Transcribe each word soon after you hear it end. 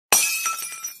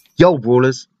Yo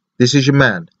brawlers, this is your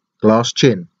man, Glass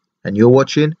Chin, and you're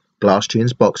watching Glass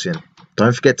Chin's Boxing.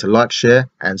 Don't forget to like, share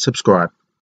and subscribe.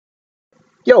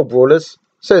 Yo brawlers,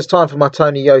 so it's time for my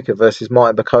Tony Yoka versus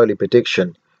Martin Bakole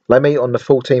prediction. They meet on the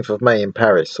 14th of May in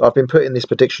Paris. I've been putting this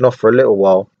prediction off for a little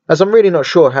while, as I'm really not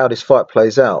sure how this fight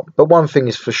plays out, but one thing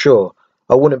is for sure,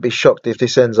 I wouldn't be shocked if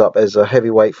this ends up as a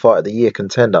heavyweight fight of the year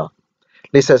contender.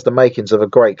 This has the makings of a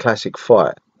great classic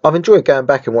fight. I've enjoyed going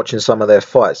back and watching some of their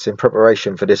fights in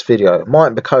preparation for this video.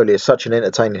 Martin Bakole is such an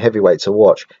entertaining heavyweight to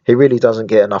watch. He really doesn't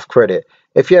get enough credit.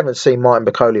 If you haven't seen Martin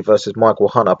Bakole versus Michael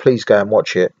Hunter, please go and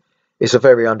watch it. It's a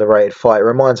very underrated fight. It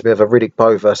reminds me of a Riddick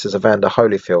Bowe versus Evander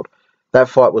Holyfield. That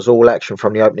fight was all action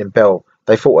from the opening bell.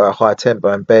 They fought at a high tempo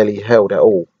and barely held at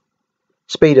all.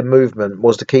 Speed and movement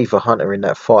was the key for Hunter in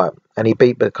that fight, and he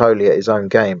beat Bakole at his own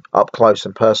game, up close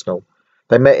and personal.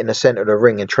 They met in the centre of the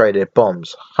ring and traded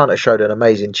bombs. Hunter showed an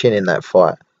amazing chin in that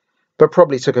fight, but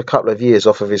probably took a couple of years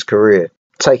off of his career,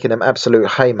 taking them absolute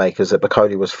haymakers that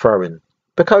Bakole was throwing.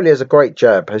 Bakole has a great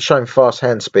jab, has shown fast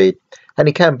hand speed, and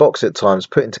he can box at times,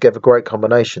 putting together great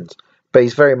combinations. But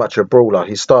he's very much a brawler.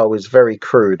 His style is very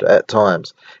crude at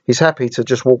times. He's happy to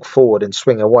just walk forward and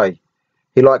swing away.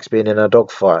 He likes being in a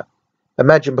dogfight.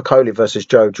 Imagine Bakole versus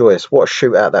Joe Joyce. What a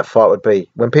shootout that fight would be.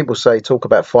 When people say talk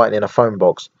about fighting in a phone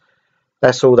box,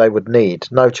 that's all they would need.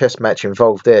 No chess match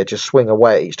involved there, just swing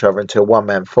away at each other until one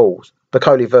man falls.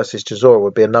 Bakole versus Chisora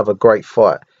would be another great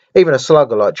fight. Even a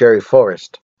slugger like Jerry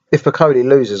Forrest. If Bakole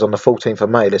loses on the 14th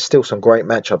of May, there's still some great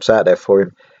matchups out there for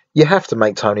him. You have to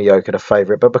make Tony Yoka the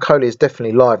favourite, but Bakole is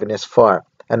definitely live in this fight,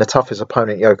 and the toughest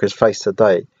opponent Yoka has faced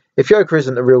today. If Yoka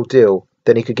isn't the real deal,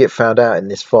 then he could get found out in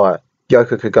this fight.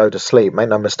 Yoka could go to sleep, make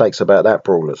no mistakes about that,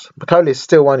 brawlers. Bakole is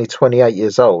still only 28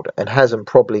 years old, and hasn't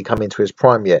probably come into his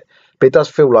prime yet, but it does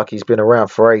feel like he's been around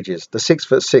for ages. The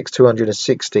 6'6",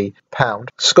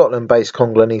 260-pound Scotland-based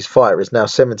Congolese fighter is now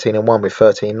 17-1 with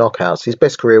 13 knockouts. His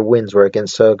best career wins were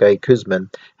against Sergey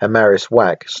Kuzmin and Marius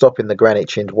Wack, stopping the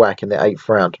granite-chinned Wack in the 8th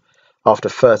round after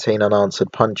 13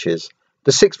 unanswered punches.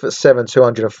 The 6'7",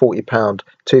 240-pound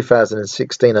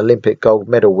 2016 Olympic gold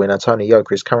medal winner Tony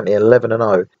Yoka is currently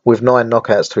 11-0 with 9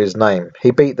 knockouts to his name.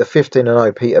 He beat the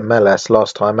 15-0 Peter Melas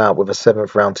last time out with a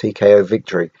 7th round TKO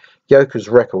victory. Yoka's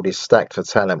record is stacked for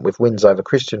talent, with wins over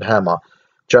Christian Hammer,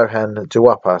 Johan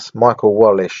Duapas, Michael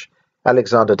Wallish,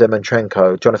 Alexander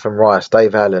Demetrenko, Jonathan Rice,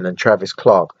 Dave Allen and Travis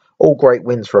Clark. All great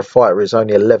wins for a fighter who is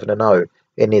only 11-0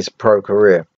 in his pro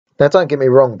career. Now don't get me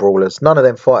wrong, brawlers, none of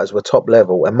them fighters were top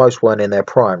level and most weren't in their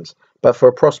primes, but for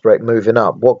a prospect moving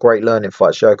up, what great learning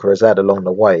fights Yoka has had along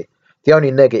the way. The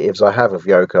only negatives I have of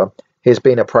Yoka, he has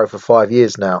been a pro for 5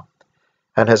 years now,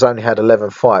 and has only had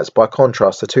 11 fights. By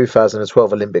contrast, the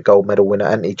 2012 Olympic gold medal winner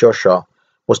Anthony Joshua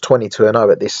was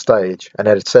 22-0 at this stage and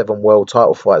had 7 world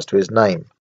title fights to his name.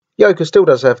 Yoka still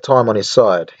does have time on his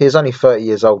side. He is only 30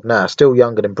 years old now, still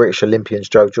younger than British Olympians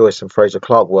Joe Joyce and Fraser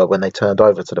Clark were when they turned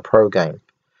over to the pro game.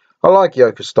 I like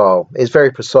Yoka's style. He is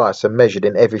very precise and measured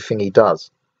in everything he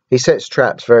does. He sets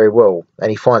traps very well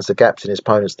and he finds the gaps in his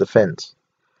opponent's defence,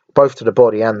 both to the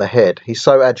body and the head. He's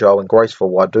so agile and graceful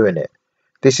while doing it.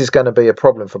 This is going to be a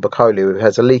problem for Bakole, who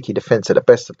has a leaky defence at the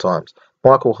best of times.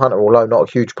 Michael Hunter, although not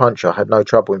a huge puncher, had no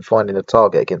trouble in finding a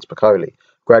target against Bakole,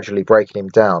 gradually breaking him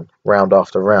down round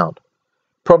after round.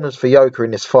 Problems for Yoka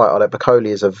in this fight are that Bakole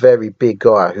is a very big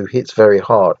guy who hits very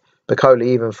hard. Bakole,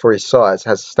 even for his size,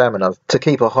 has stamina to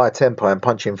keep a high tempo and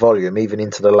punching volume even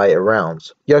into the later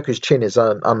rounds. Yoka's chin is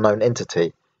an unknown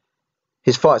entity.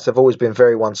 His fights have always been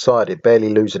very one-sided, barely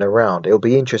losing a round. It'll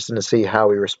be interesting to see how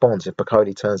he responds if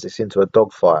Bakole turns this into a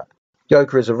dogfight.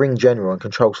 Yoka is a ring general and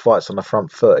controls fights on the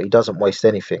front foot. He doesn't waste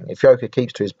anything. If Yoka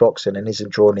keeps to his boxing and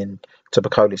isn't drawn in to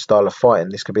Bakole's style of fighting,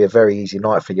 this could be a very easy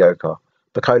night for Yoka.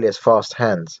 Bakole has fast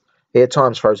hands. He at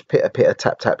times throws pitter-pitter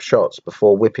tap-tap shots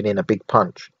before whipping in a big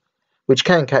punch, which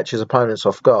can catch his opponents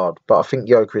off guard, but I think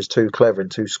Yoka is too clever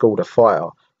and too skilled a fighter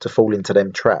to fall into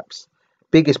them traps.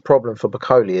 Biggest problem for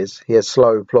Bakole is he has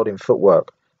slow, plodding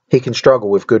footwork. He can struggle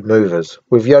with good movers.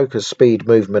 With Yoka's speed,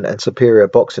 movement and superior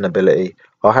boxing ability,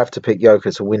 I'll have to pick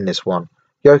Yoka to win this one.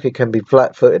 Yoka can be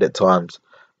flat-footed at times,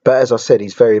 but as I said,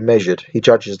 he's very measured. He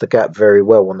judges the gap very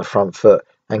well on the front foot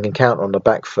and can counter on the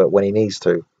back foot when he needs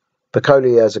to.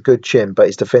 Bakole has a good chin, but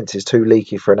his defence is too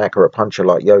leaky for an accurate puncher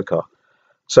like Yoka.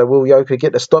 So will Yoka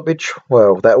get the stoppage?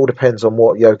 Well, that all depends on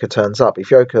what Yoka turns up.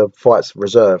 If Yoka fights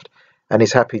reserved and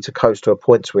is happy to coast to a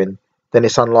points win, then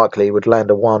it's unlikely he would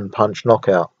land a one-punch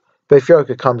knockout. But if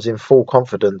Yoka comes in full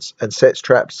confidence and sets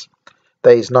traps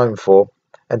that he's known for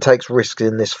and takes risks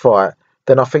in this fight,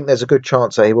 then I think there's a good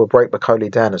chance that he will break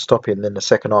Bakole down and stop him in the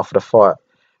second half of the fight.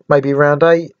 Maybe round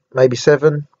 8, maybe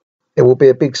 7. It will be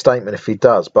a big statement if he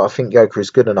does, but I think Yoka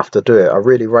is good enough to do it. I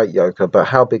really rate Yoka, but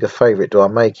how big a favourite do I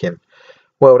make him?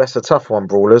 Well, that's a tough one,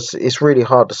 Brawlers. It's really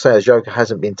hard to say as Yoka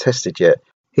hasn't been tested yet.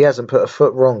 He hasn't put a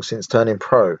foot wrong since turning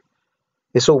pro.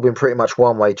 It's all been pretty much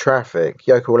one-way traffic.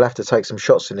 Yoka will have to take some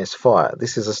shots in this fight.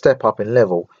 This is a step up in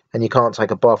level, and you can't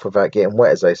take a bath without getting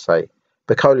wet, as they say.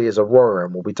 Bakole is a warrior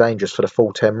and will be dangerous for the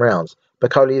full 10 rounds.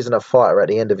 Bakole isn't a fighter at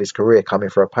the end of his career coming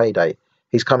for a payday.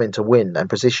 He's coming to win and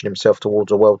position himself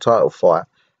towards a world title fight.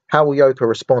 How will Yoka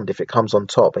respond if it comes on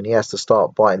top and he has to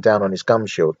start biting down on his gum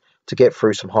shield to get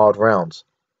through some hard rounds?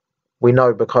 We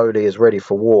know Bakole is ready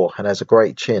for war and has a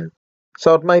great chin.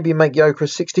 So I'd maybe make Yoka a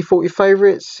 60-40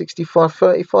 favourite,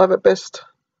 65-35 at best.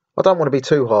 I don't want to be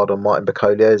too hard on Martin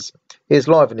Bakole as he is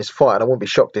live in this fight and I wouldn't be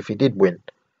shocked if he did win.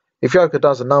 If Yoka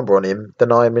does a number on him,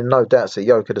 then I am in no doubts that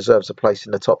Yoka deserves a place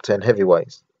in the top 10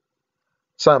 heavyweights.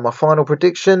 So my final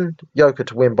prediction, Yoka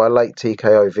to win by late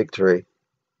TKO victory.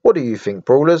 What do you think,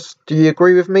 Brawlers? Do you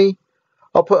agree with me?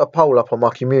 I'll put a poll up on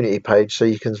my community page so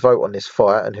you can vote on this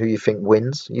fight and who you think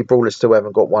wins. You Brawlers still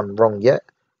haven't got one wrong yet,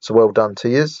 so well done to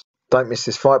yous. Don't miss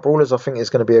this fight, Brawlers. I think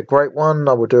it's going to be a great one.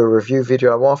 I will do a review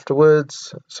video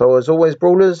afterwards. So as always,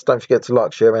 Brawlers, don't forget to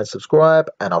like, share and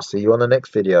subscribe, and I'll see you on the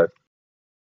next video.